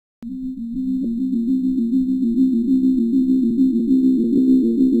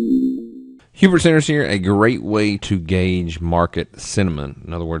Hubert Sanders here. A great way to gauge market sentiment,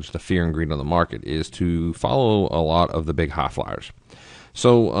 in other words, the fear and greed of the market, is to follow a lot of the big high flyers.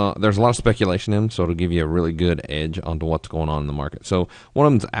 So there's a lot of speculation in them, so it'll give you a really good edge onto what's going on in the market. So one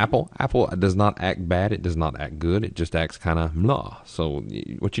of them is Apple. Apple does not act bad. It does not act good. It just acts kind of blah. So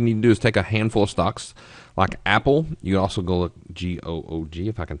what you need to do is take a handful of stocks like Apple. You also go look GOOG,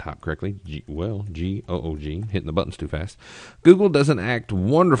 if I can type correctly. GOOG, hitting the buttons too fast. Google doesn't act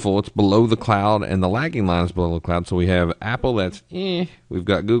wonderful. It's below the cloud, and the lagging line is below the cloud. So we have Apple that's We've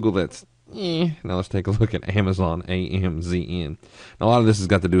got Google that's Now let's take a look at Amazon, AMZN. Now, a lot of this has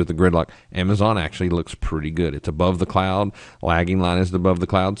got to do with the gridlock. Amazon actually looks pretty good. It's above the cloud. Lagging line is above the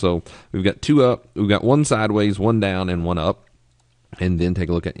cloud. So we've got two up. We've got one sideways, one down, and one up. And then take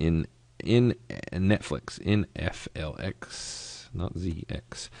a look at in Netflix, NFLX, not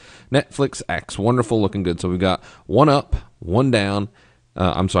ZX. Netflix X, wonderful, looking good. So we've got one up, one down.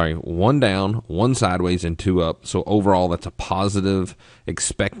 One down, one sideways, and two up. So overall, that's a positive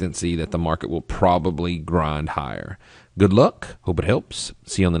expectancy that the market will probably grind higher. Good luck. Hope it helps.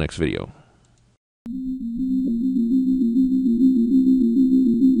 See you on the next video.